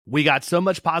We got so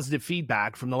much positive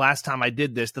feedback from the last time I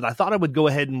did this that I thought I would go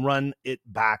ahead and run it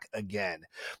back again.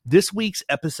 This week's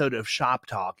episode of Shop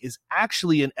Talk is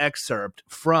actually an excerpt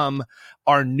from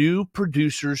our new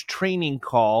producers training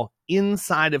call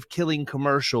inside of Killing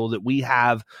Commercial that we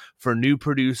have for new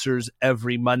producers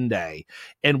every Monday.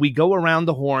 And we go around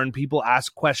the horn, people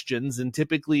ask questions, and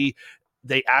typically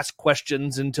they ask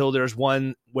questions until there's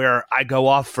one where I go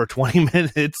off for 20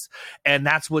 minutes. And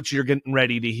that's what you're getting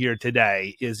ready to hear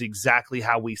today is exactly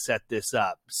how we set this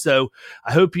up. So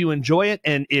I hope you enjoy it.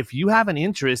 And if you have an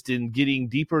interest in getting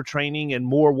deeper training and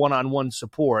more one-on-one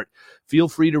support, feel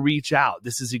free to reach out.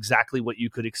 This is exactly what you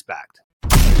could expect.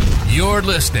 You're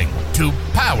listening to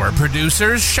Power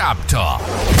Producers Shop Talk,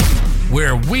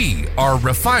 where we are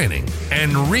refining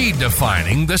and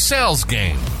redefining the sales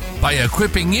game by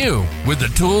equipping you with the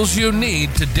tools you need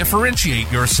to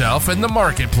differentiate yourself in the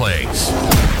marketplace.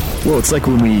 Well, it's like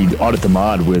when we audit the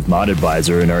mod with Mod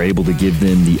Advisor and are able to give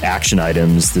them the action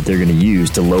items that they're going to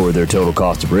use to lower their total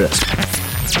cost of risk.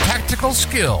 Tactical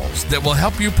skills that will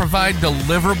help you provide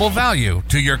deliverable value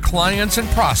to your clients and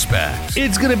prospects.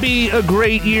 It's going to be a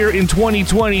great year in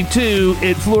 2022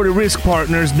 at Florida Risk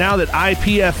Partners now that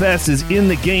IPFS is in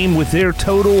the game with their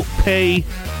total pay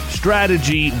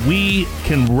strategy. We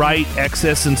can write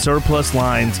excess and surplus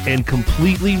lines and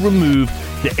completely remove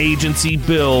the agency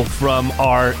bill from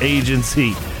our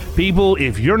agency. People,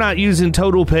 if you're not using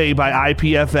Total Pay by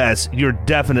IPFS, you're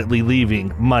definitely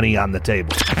leaving money on the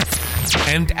table.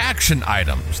 And action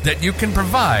items that you can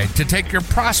provide to take your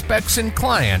prospects and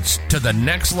clients to the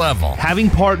next level.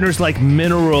 Having partners like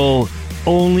Mineral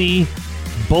only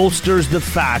bolsters the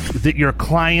fact that your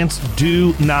clients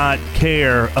do not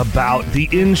care about the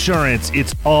insurance.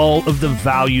 It's all of the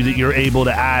value that you're able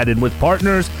to add. And with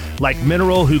partners like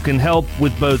Mineral who can help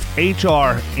with both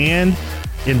HR and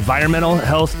environmental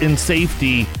health and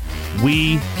safety,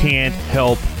 we can't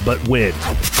help but win.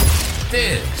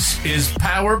 This is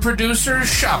Power Producers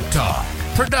Shop Talk.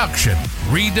 Production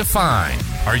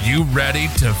redefined. Are you ready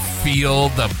to feel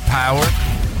the power?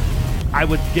 I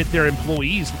would get their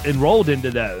employees enrolled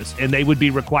into those, and they would be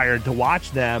required to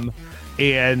watch them.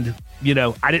 And, you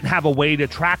know, I didn't have a way to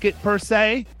track it per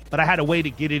se, but I had a way to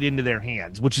get it into their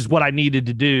hands, which is what I needed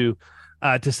to do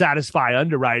to satisfy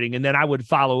underwriting. And then I would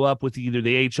follow up with either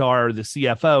the HR or the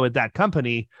CFO at that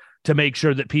company to make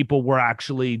sure that people were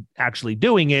actually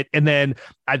doing it. And then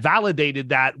I validated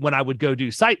that when I would go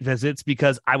do site visits,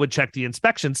 because I would check the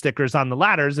inspection stickers on the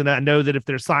ladders. And I know that if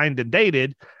they're signed and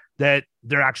dated, that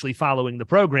they're actually following the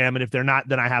program. And if they're not,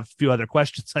 then I have a few other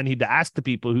questions I need to ask the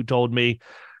people who told me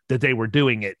that they were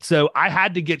doing it. So I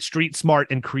had to get street smart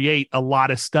and create a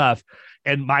lot of stuff.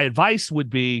 And my advice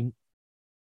would be,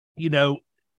 you know,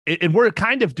 and we're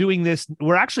kind of doing this,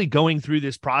 we're actually going through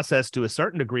this process to a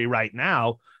certain degree right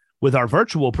now with our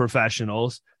virtual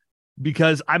professionals,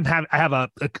 because I have a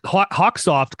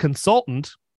Hawksoft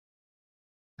consultant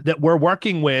that we're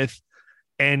working with,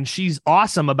 and she's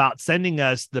awesome about sending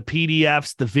us the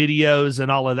PDFs, the videos,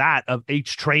 and all of that of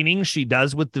each training she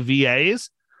does with the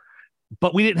VAs.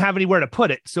 But we didn't have anywhere to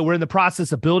put it. So we're in the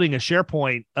process of building a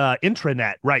SharePoint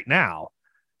intranet right now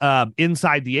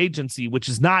inside the agency, which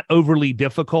is not overly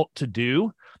difficult to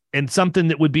do and something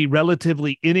that would be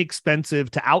relatively inexpensive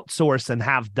to outsource and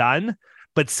have done,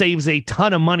 but saves a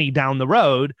ton of money down the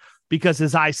road. Because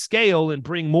as I scale and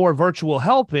bring more virtual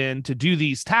help in to do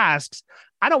these tasks,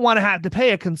 I don't want to have to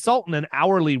pay a consultant an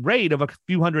hourly rate of a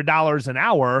few $100s an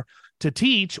hour to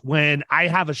teach when I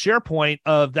have a SharePoint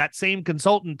of that same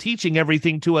consultant teaching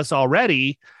everything to us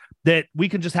already, that we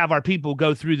can just have our people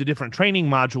go through the different training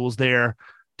modules there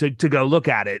to go look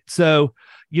at it. So,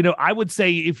 you know, I would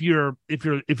say if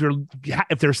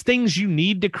there's things you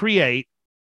need to create,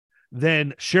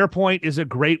 then SharePoint is a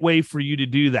great way for you to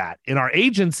do that. In our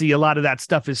agency, a lot of that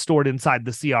stuff is stored inside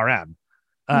the CRM.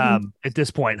 At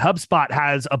this point, HubSpot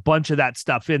has a bunch of that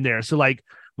stuff in there. So like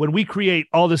when we create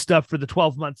all the stuff for the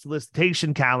 12-month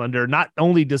solicitation calendar, not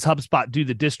only does HubSpot do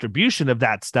the distribution of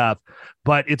that stuff,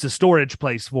 but it's a storage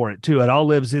place for it too. It all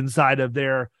lives inside of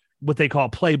their, what they call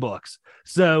playbooks.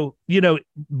 So, you know,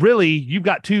 really you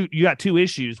got two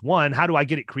issues. One, how do I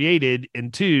get it created?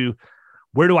 And two,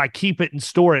 where do I keep it and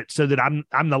store it so that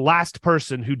I'm the last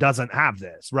person who doesn't have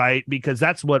this, right? Because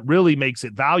that's what really makes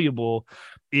it valuable,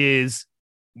 is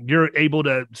you're able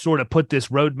to sort of put this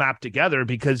roadmap together,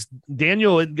 because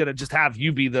Daniel isn't going to just have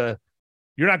you be you're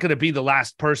not going to be the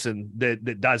last person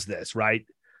that does this. Right.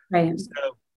 Right.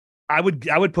 So I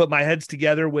would put my heads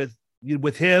together with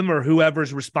him or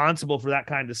whoever's responsible for that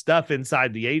kind of stuff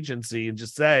inside the agency and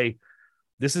just say,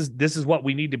 this is what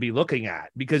we need to be looking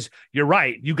at. Because you're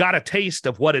right. You got a taste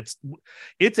of what it's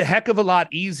a heck of a lot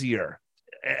easier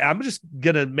I'm just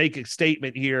going to make a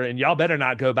statement here, and y'all better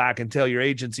not go back and tell your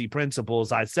agency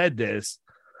principals I said this,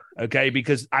 okay?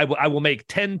 Because I will make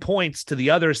 10 points to the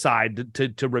other side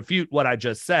to refute what I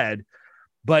just said.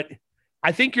 But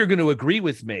I think you're going to agree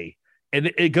with me.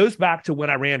 And it goes back to when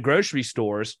I ran grocery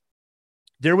stores.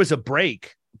 There was a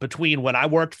break between when I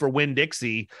worked for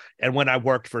Winn-Dixie and when I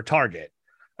worked for Target,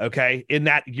 okay? In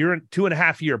that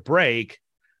 2.5 year break,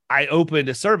 I opened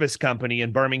a service company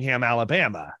in Birmingham,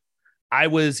 Alabama. I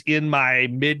was in my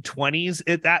mid-20s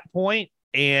at that point,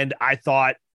 and I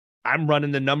thought, I'm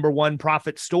running the number one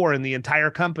profit store in the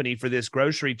entire company for this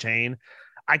grocery chain.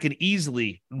 I can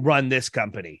easily run this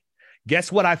company.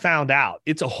 Guess what I found out?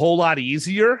 It's a whole lot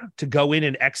easier to go in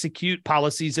and execute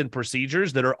policies and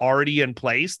procedures that are already in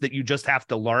place that you just have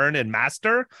to learn and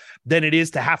master than it is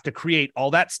to have to create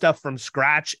all that stuff from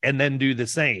scratch and then do the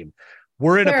same.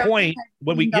 We're at a point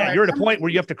you're at a point where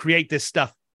you have to create this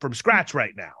stuff from scratch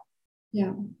right now.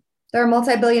 Yeah. They're a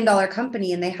multi-billion-dollar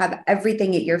company and they have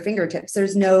everything at your fingertips.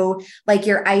 There's no, like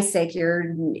your ISIC,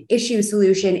 your issue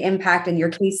solution impact, and your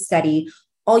case study.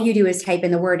 All you do is type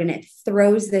in the word and it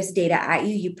throws this data at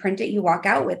you. You print it, you walk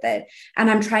out with it. And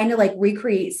I'm trying to like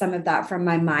recreate some of that from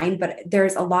my mind, but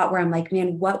there's a lot where I'm like,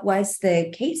 man, what was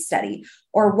the case study,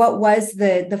 or what was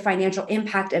the financial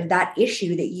impact of that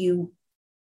issue that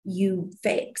you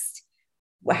fixed?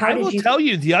 I will tell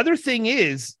you, the other thing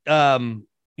is,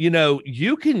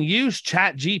 you can use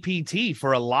ChatGPT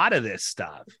for a lot of this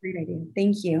stuff. Great idea.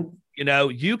 Thank you.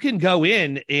 You can go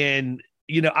in and,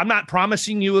 I'm not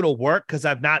promising you it'll work because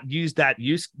I've not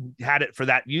had it for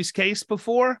that use case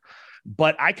before,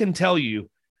 but I can tell you,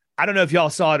 I don't know if y'all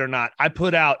saw it or not. I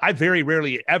very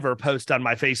rarely ever post on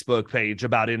my Facebook page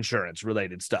about insurance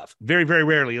related stuff. Very, very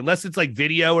rarely, unless it's like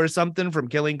video or something from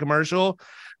Killing Commercial.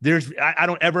 I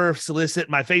don't ever solicit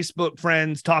my Facebook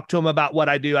friends, talk to them about what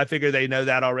I do. I figure they know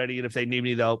that already. And if they need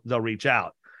me, they'll reach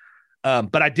out.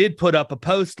 But I did put up a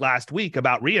post last week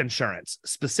about reinsurance,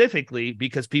 specifically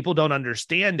because people don't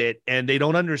understand it, and they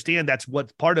don't understand that's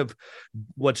what's part of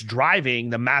what's driving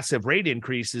the massive rate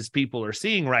increases people are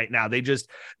seeing right now. They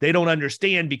don't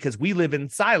understand because we live in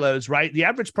silos, right? The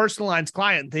average personal lines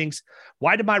client thinks,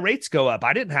 why did my rates go up?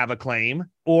 I didn't have a claim.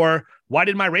 Or why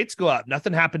did my rates go up?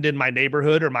 Nothing happened in my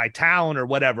neighborhood or my town or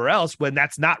whatever else, when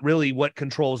that's not really what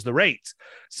controls the rates.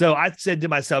 So I said to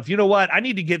myself, you know what? I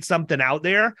need to get something out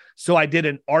there. So I did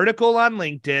an article on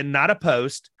LinkedIn, not a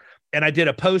post, and I did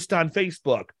a post on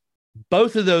Facebook.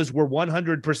 Both of those were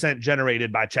 100%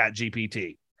 generated by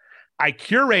ChatGPT. I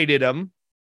curated them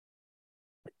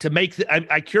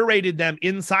I curated them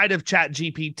inside of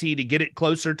ChatGPT to get it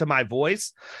closer to my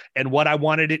voice and what I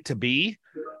wanted it to be.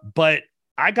 But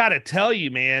I got to tell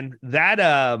you, man, that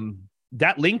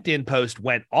LinkedIn post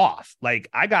went off. Like,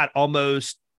 I got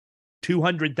almost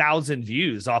 200,000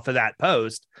 views off of that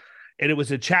post, and it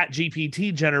was a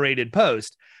ChatGPT generated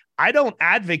post. I don't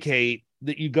advocate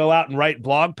that you go out and write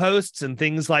blog posts and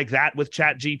things like that with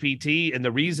ChatGPT. And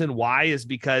the reason why is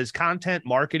because content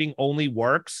marketing only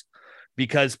works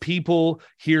because people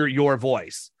hear your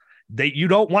voice. You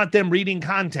don't want them reading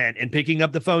content and picking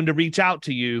up the phone to reach out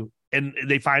to you, and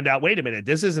they find out, wait a minute,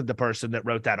 this isn't the person that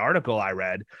wrote that article I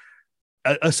read.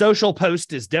 A social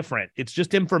post is different. It's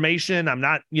just information.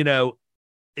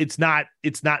 It's not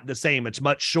the same. It's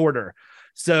much shorter.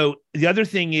 So the other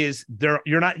thing is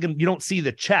you don't see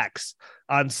the checks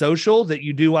on social that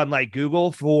you do on like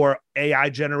Google for AI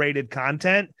generated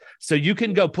content. So you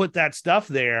can go put that stuff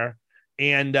there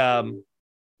and,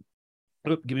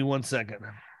 give me 1 second.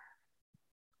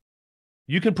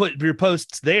 You can put your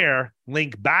posts there,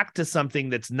 link back to something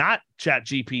that's not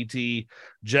ChatGPT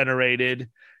generated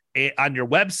on your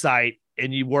website,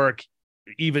 and it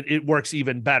works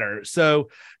even better. So,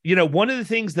 one of the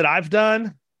things that I've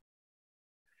done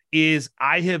is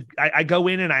I go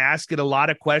in and I ask it a lot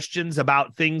of questions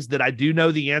about things that I do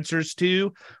know the answers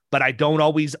to, but I don't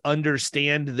always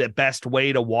understand the best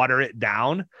way to water it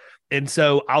down. And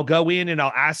so I'll go in and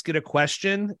I'll ask it a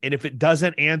question. And if it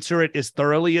doesn't answer it as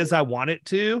thoroughly as I want it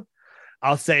to,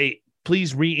 I'll say,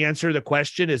 please re-answer the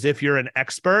question as if you're an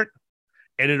expert,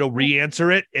 and it'll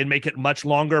re-answer it and make it much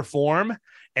longer form.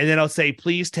 And then I'll say,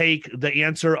 please take the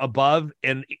answer above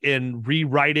and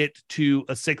rewrite it to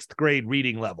a 6th grade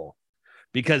reading level,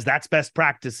 because that's best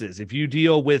practices. If you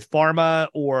deal with pharma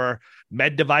or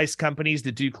med device companies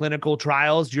that do clinical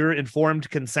trials, your informed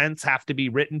consents have to be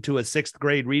written to a 6th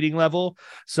grade reading level.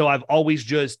 So I've always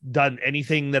just done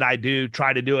anything that I do,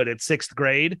 try to do it at 6th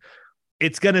grade.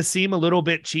 It's going to seem a little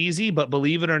bit cheesy, but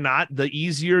believe it or not, the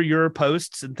easier your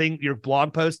posts and your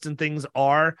blog posts and things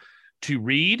are to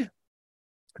read,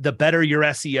 the better your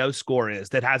SEO score is.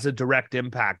 That has a direct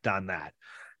impact on that.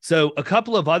 So a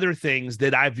couple of other things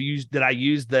that I use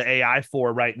the AI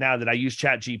for right now, that I use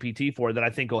ChatGPT for, that I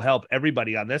think will help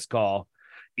everybody on this call,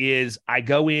 is I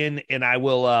go in and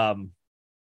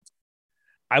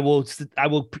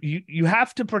you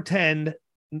have to pretend.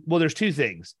 Well, there's two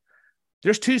things.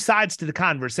 There's two sides to the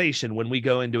conversation when we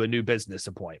go into a new business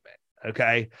appointment.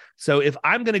 Okay. So if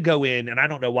I'm going to go in, and I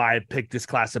don't know why I picked this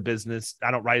class of business,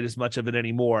 I don't write as much of it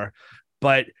anymore,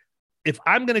 but if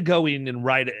I'm going to go in and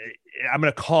I'm going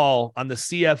to call on the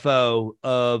CFO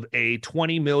of a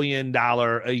 $20 million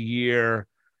a year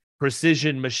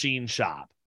precision machine shop,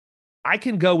 I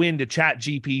can go into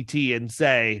ChatGPT and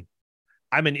say,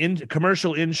 I'm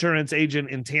commercial insurance agent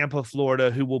in Tampa,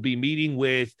 Florida, who will be meeting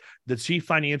with the chief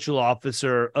financial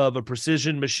officer of a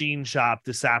precision machine shop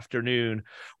this afternoon.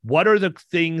 What are the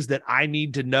things that I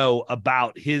need to know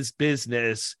about his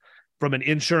business from an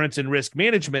insurance and risk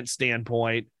management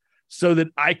standpoint so that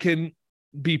I can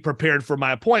be prepared for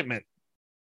my appointment?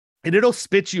 And it'll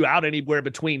spit you out anywhere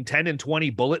between 10 and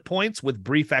 20 bullet points with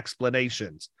brief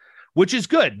explanations, which is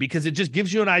good because it just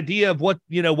gives you an idea of what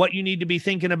you need to be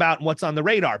thinking about and what's on the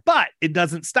radar. But it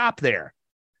doesn't stop there.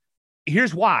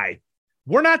 Here's why.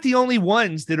 We're not the only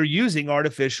ones that are using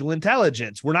artificial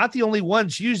intelligence. We're not the only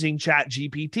ones using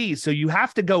ChatGPT. So you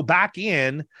have to go back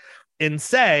in and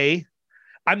say,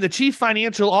 I'm the chief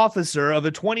financial officer of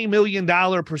a $20 million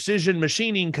precision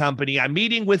machining company. I'm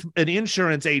meeting with an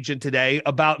insurance agent today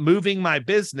about moving my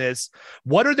business.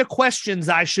 What are the questions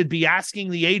I should be asking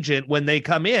the agent when they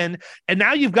come in? And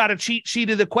now you've got a cheat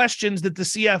sheet of the questions that the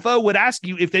CFO would ask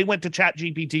you if they went to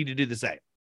ChatGPT to do the same.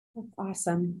 That's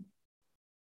awesome.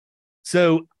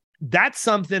 So that's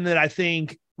something that I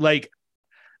think, like,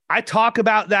 I talk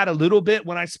about that a little bit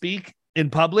when I speak in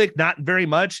public, not very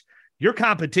much. Your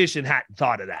competition hadn't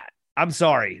thought of that. I'm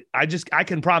sorry. I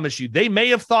can promise you, they may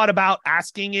have thought about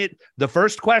asking it the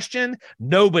first question.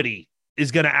 Nobody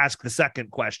is going to ask the second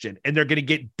question, and they're going to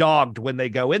get dogged when they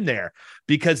go in there,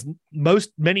 because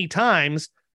many times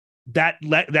that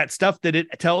stuff that it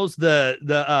tells the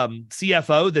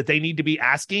CFO that they need to be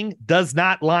asking does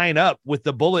not line up with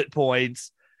the bullet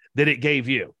points that it gave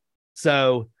you.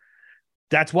 So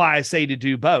that's why I say to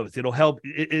do both. It'll help.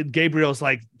 Gabriel's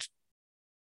like,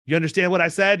 you understand what I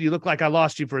said? You look like I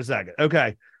lost you for a second.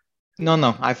 Okay.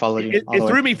 No, I followed you. It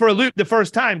threw me for a loop the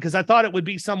first time because I thought it would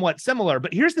be somewhat similar.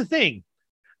 But here's the thing.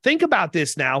 Think about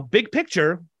this now, big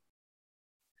picture,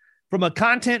 from a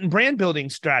content and brand building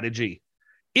strategy.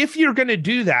 If you're going to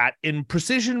do that, in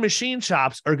precision machine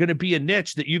shops are going to be a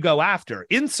niche that you go after.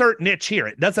 Insert niche here.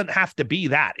 It doesn't have to be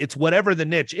that. It's whatever the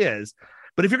niche is.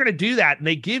 But if you're going to do that and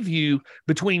they give you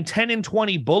between 10 and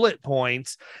 20 bullet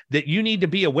points that you need to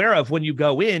be aware of when you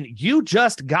go in, you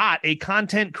just got a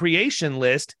content creation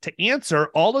list to answer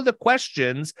all of the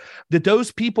questions that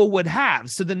those people would have.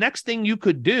 So the next thing you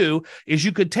could do is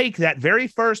you could take that very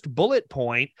first bullet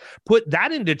point, put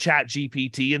that into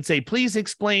ChatGPT and say, please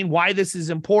explain why this is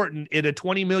important in a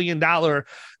 $20 million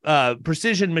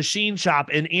precision machine shop,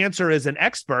 and answer as an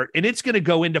expert. And it's going to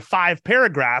go into 5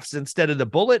 paragraphs instead of the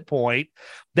bullet point.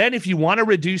 Then if you want to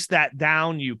reduce that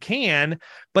down, you can.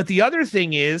 But the other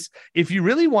thing is, if you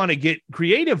really want to get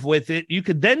creative with it, you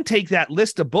could then take that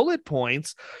list of bullet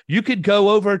points. You could go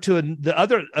over to the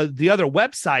other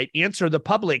website,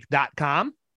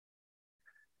 answerthepublic.com,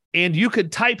 and you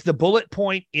could type the bullet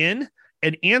point in,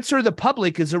 and Answer the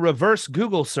Public is a reverse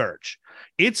Google search.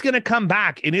 It's going to come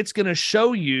back and it's going to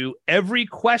show you every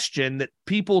question that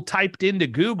people typed into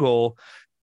Google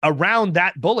around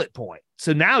that bullet point.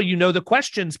 So now you know the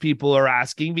questions people are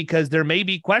asking, because there may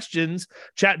be questions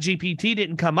ChatGPT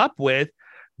didn't come up with.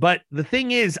 But the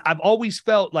thing is, I've always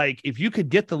felt like if you could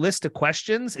get the list of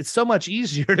questions, it's so much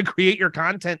easier to create your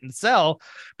content and sell,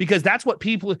 because that's what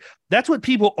people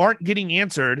aren't getting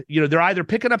answered. You know, they're either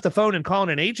picking up the phone and calling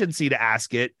an agency to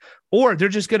ask it, or they're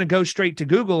just going to go straight to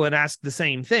Google and ask the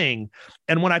same thing.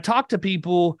 And when I talk to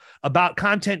people about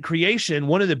content creation,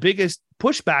 one of the biggest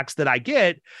pushbacks that I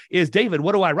get is, David,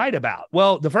 what do I write about?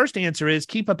 Well, the first answer is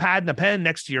keep a pad and a pen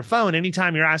next to your phone.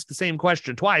 Anytime you're asked the same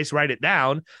question twice, write it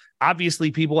down. Obviously,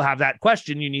 people have that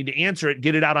question. You need to answer it,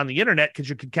 get it out on the internet, because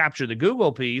you can capture the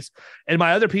Google piece. And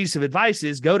my other piece of advice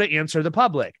is go to Answer the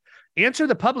Public. Answer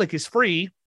the Public is free.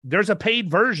 There's a paid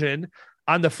version.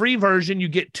 On the free version, you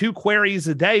get 2 queries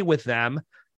a day with them.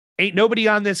 Ain't nobody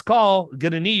on this call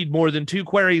going to need more than 2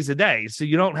 queries a day. So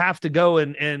you don't have to go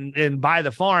and buy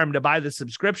the farm to buy the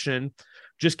subscription.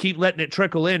 Just keep letting it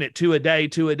trickle in at 2 a day,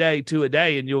 2 a day, 2 a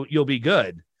day, and you'll be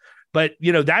good. But,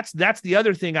 you know, that's the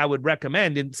other thing I would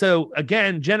recommend. And so,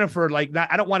 again, Jennifer,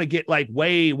 I don't want to get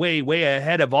way, way, way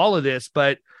ahead of all of this,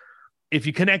 but if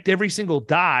you connect every single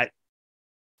dot,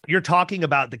 you're talking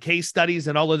about the case studies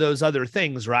and all of those other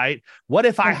things, right? What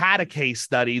if I had a case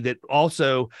study that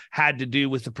also had to do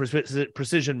with the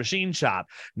precision machine shop?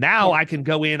 Now I can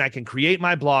go in, I can create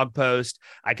my blog post,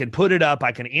 I can put it up,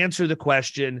 I can answer the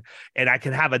question, and I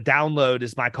can have a download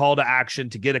as my call to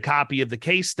action to get a copy of the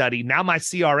case study. Now my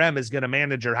CRM is going to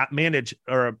manage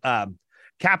or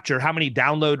capture how many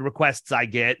download requests I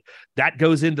get. That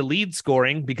goes into lead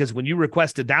scoring, because when you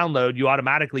request a download, you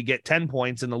automatically get 10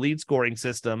 points in the lead scoring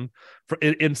system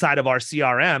inside of our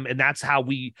CRM. And that's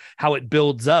how it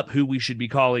builds up who we should be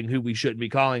calling, who we shouldn't be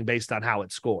calling based on how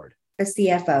it's scored. A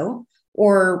CFO,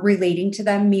 or relating to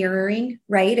them, mirroring,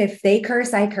 right? If they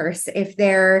curse, I curse. If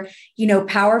they're,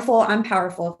 powerful, I'm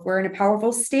powerful. If we're in a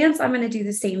powerful stance, I'm going to do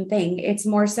the same thing. It's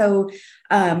more so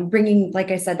bringing,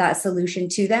 like I said, that solution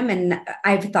to them. And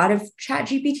I've thought of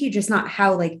ChatGPT, just not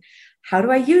how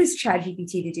do I use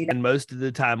ChatGPT to do that? And most of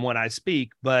the time when I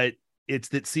speak, but it's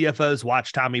that CFOs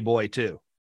watch Tommy Boy too.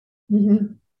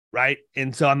 Mm-hmm. Right.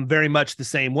 And so I'm very much the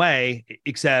same way,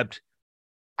 except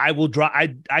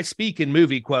I speak in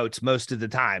movie quotes most of the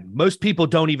time. Most people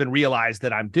don't even realize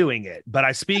that I'm doing it, but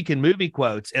I speak in movie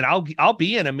quotes, and I'll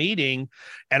be in a meeting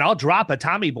and I'll drop a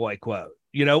Tommy Boy quote,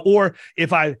 or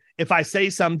if I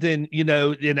say something,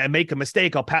 and I make a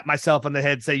mistake, I'll pat myself on the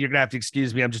head, say, you're gonna have to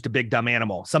excuse me, I'm just a big dumb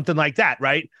animal, something like that.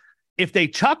 Right. If they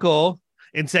chuckle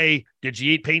and say, did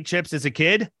you eat paint chips as a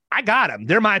kid? I got them.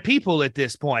 They're my people at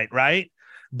this point. Right.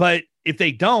 But if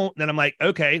they don't, then I'm like,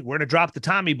 okay, we're going to drop the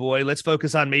Tommy Boy. Let's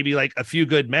focus on maybe like A Few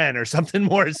Good Men or something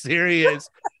more serious,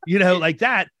 like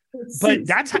that. But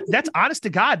that's honest to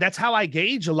God. That's how I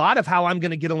gauge a lot of how I'm going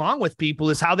to get along with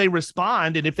people, is how they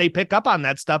respond. And if they pick up on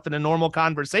that stuff in a normal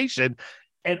conversation.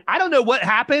 And I don't know what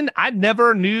happened. I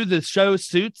never knew the show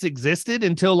Suits existed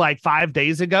until like 5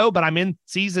 days ago, but I'm in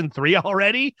season 3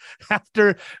 already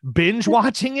after binge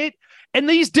watching it. And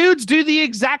these dudes do the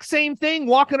exact same thing,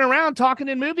 walking around talking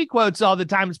in movie quotes all the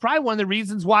time. It's probably one of the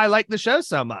reasons why I like the show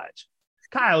so much.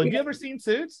 Kyle, have you ever seen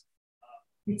Suits?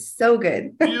 It's so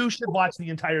good. You should watch the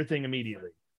entire thing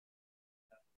immediately.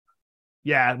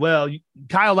 Yeah, well,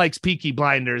 Kyle likes Peaky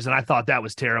Blinders, and I thought that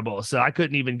was terrible, so I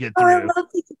couldn't even get through. I love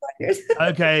Peaky Blinders.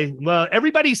 Okay, well,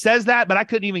 everybody says that, but I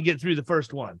couldn't even get through the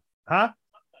first one. Huh?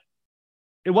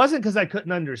 It wasn't because I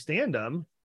couldn't understand them.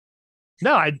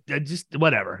 No, I just,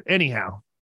 whatever. Anyhow,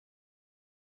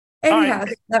 right.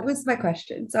 That was my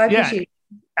question. So I appreciate it.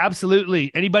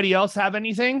 Absolutely. Anybody else have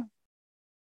anything?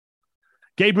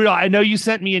 Gabriel, I know you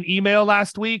sent me an email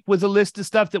last week with a list of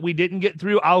stuff that we didn't get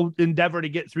through. I'll endeavor to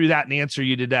get through that and answer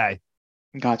you today.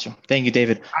 Gotcha. Thank you,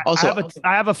 David. Also,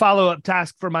 I have a follow-up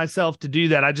task for myself to do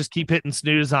that. I just keep hitting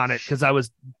snooze on it because I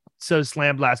was so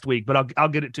slammed last week, but I'll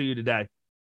get it to you today.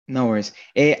 No worries.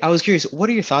 I was curious, what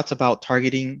are your thoughts about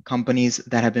targeting companies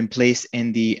that have been placed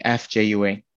in the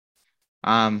FJUA?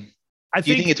 Do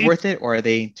you think it's worth it, or are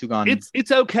they too gone?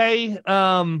 It's okay.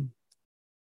 A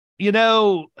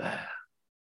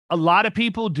lot of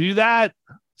people do that.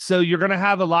 So you're going to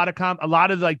have a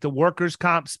lot of like the workers'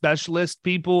 comp specialist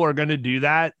people are going to do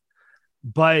that.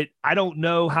 But I don't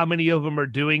know how many of them are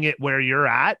doing it where you're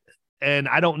at. And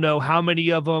I don't know how many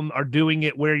of them are doing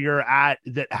it where you're at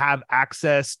that have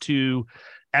access to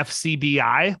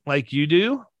FCBI like you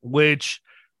do, which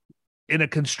in a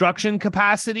construction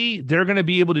capacity, they're going to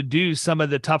be able to do some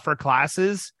of the tougher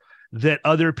classes that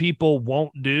other people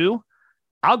won't do.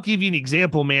 I'll give you an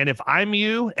example, man. If I'm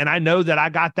you and I know that I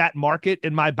got that market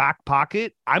in my back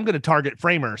pocket, I'm going to target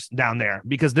framers down there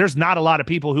because there's not a lot of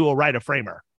people who will write a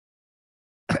framer.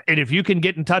 And if you can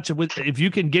get in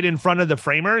front of the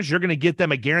framers, you're going to get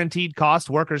them a guaranteed cost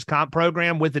workers' comp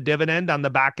program with a dividend on the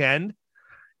back end.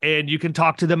 And you can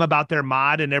talk to them about their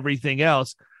mod and everything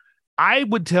else. I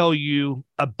would tell you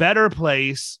a better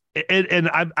place. And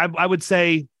I would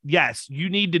say, yes, you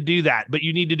need to do that, but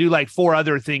you need to do like 4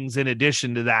 other things in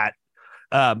addition to that.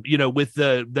 With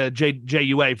the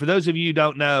JUA. For those of you who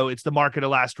don't know, it's the market of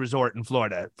last resort in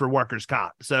Florida for workers'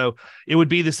 comp. So it would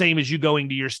be the same as you going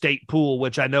to your state pool,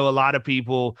 which I know a lot of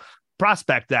people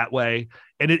prospect that way.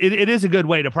 And it is a good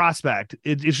way to prospect.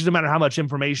 It's just a matter of how much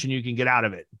information you can get out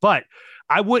of it. But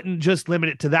I wouldn't just limit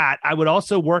it to that. I would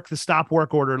also work the stop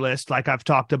work order list like I've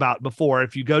talked about before.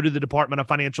 If you go to the Department of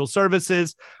Financial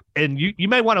Services, and you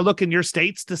may want to look in your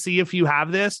states to see if you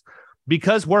have this.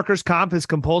 Because workers' comp is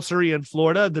compulsory in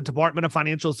Florida, the Department of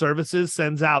Financial Services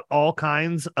sends out all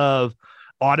kinds of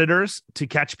auditors to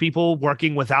catch people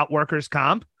working without workers'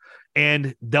 comp,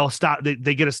 and they'll stop.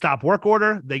 They get a stop work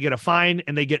order, they get a fine,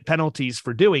 and they get penalties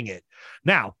for doing it.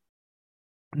 Now,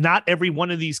 not every one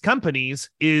of these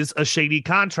companies is a shady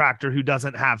contractor who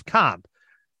doesn't have comp.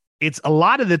 It's a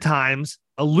lot of the times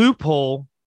a loophole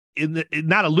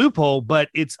not a loophole, but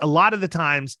it's a lot of the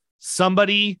times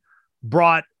somebody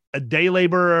brought a day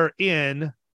laborer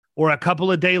in or a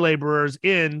couple of day laborers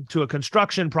in to a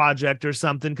construction project or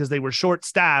something because they were short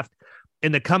staffed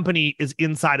and the company is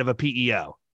inside of a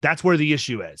PEO. That's where the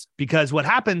issue is, because what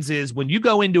happens is when you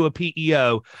go into a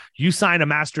PEO, you sign a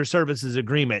master services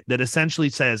agreement that essentially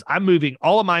says, I'm moving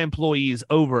all of my employees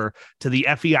over to the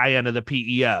FEIN of the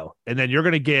PEO. And then you're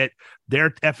going to get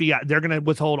their FEI. They're going to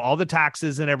withhold all the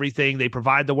taxes and everything. They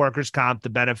provide the workers' comp,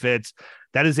 the benefits.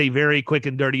 That is a very quick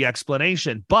and dirty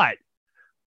explanation, but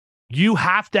you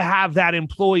have to have that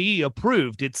employee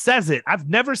approved. It says it. I've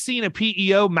never seen a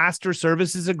PEO master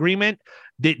services agreement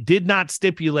that did not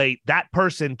stipulate that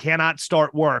person cannot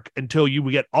start work until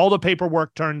you get all the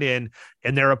paperwork turned in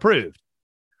and they're approved.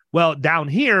 Well, down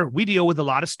here, we deal with a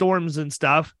lot of storms and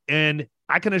stuff, and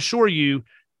I can assure you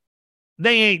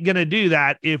they ain't going to do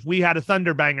that if we had a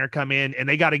thunderbanger come in and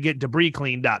they got to get debris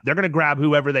cleaned up. They're going to grab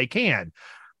whoever they can.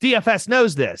 DFS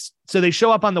knows this. So they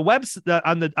show up on the website,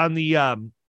 on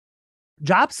the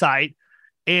job site,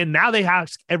 and now they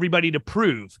ask everybody to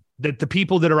prove that the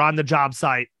people that are on the job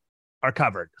site are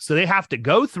covered. So they have to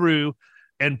go through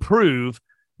and prove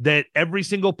that every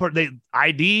single they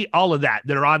ID all of that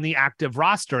are on the active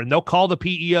roster, and they'll call the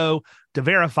PEO to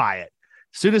verify it.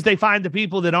 As soon as they find the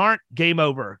people that aren't, game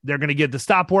over. They're going to get the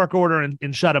stop work order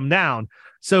and shut them down.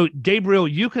 So Gabriel,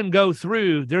 you can go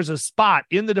through, there's a spot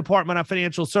in the Department of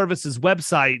Financial Services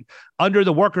website under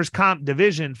the workers' comp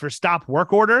division for stop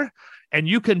work order. And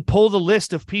you can pull the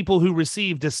list of people who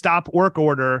received a stop work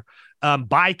order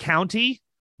by county,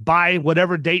 by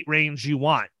whatever date range you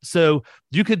want. So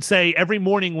you could say every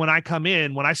morning when I come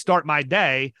in, when I start my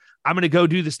day, I'm going to go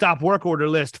do the stop work order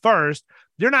list first.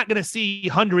 You're not going to see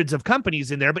hundreds of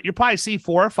companies in there, but you'll probably see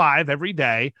 4 or 5 every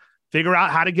day. Figure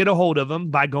out how to get a hold of them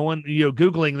by going,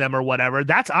 Googling them or whatever.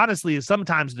 That's honestly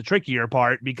sometimes the trickier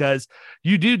part, because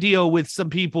you do deal with some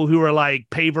people who are like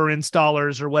paver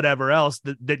installers or whatever else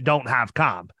that don't have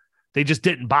comp. They just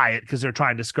didn't buy it because they're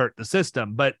trying to skirt the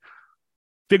system. But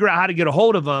figure out how to get a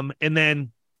hold of them. And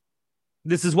then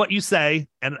this is what you say.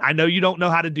 And I know you don't know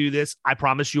how to do this. I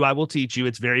promise you I will teach you.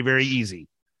 It's very, very easy.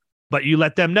 But you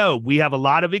let them know we have a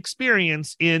lot of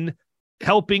experience in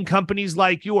helping companies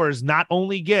like yours not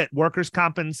only get workers'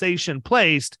 compensation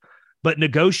placed, but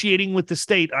negotiating with the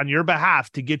state on your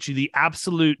behalf to get you the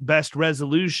absolute best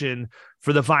resolution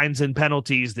for the fines and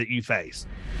penalties that you face.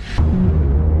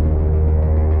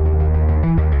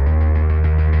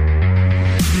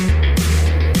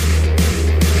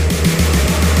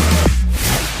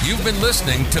 You've been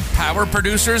listening to Power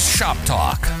Producers Shop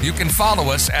Talk. You can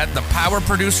follow us at the Power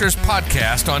Producers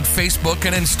Podcast on Facebook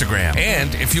and Instagram.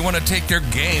 And if you want to take your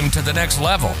game to the next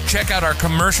level, check out our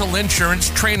commercial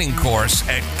insurance training course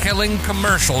at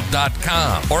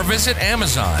killingcommercial.com or visit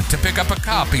Amazon to pick up a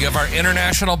copy of our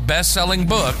international best-selling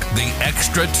book, The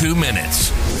Extra 2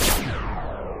 Minutes.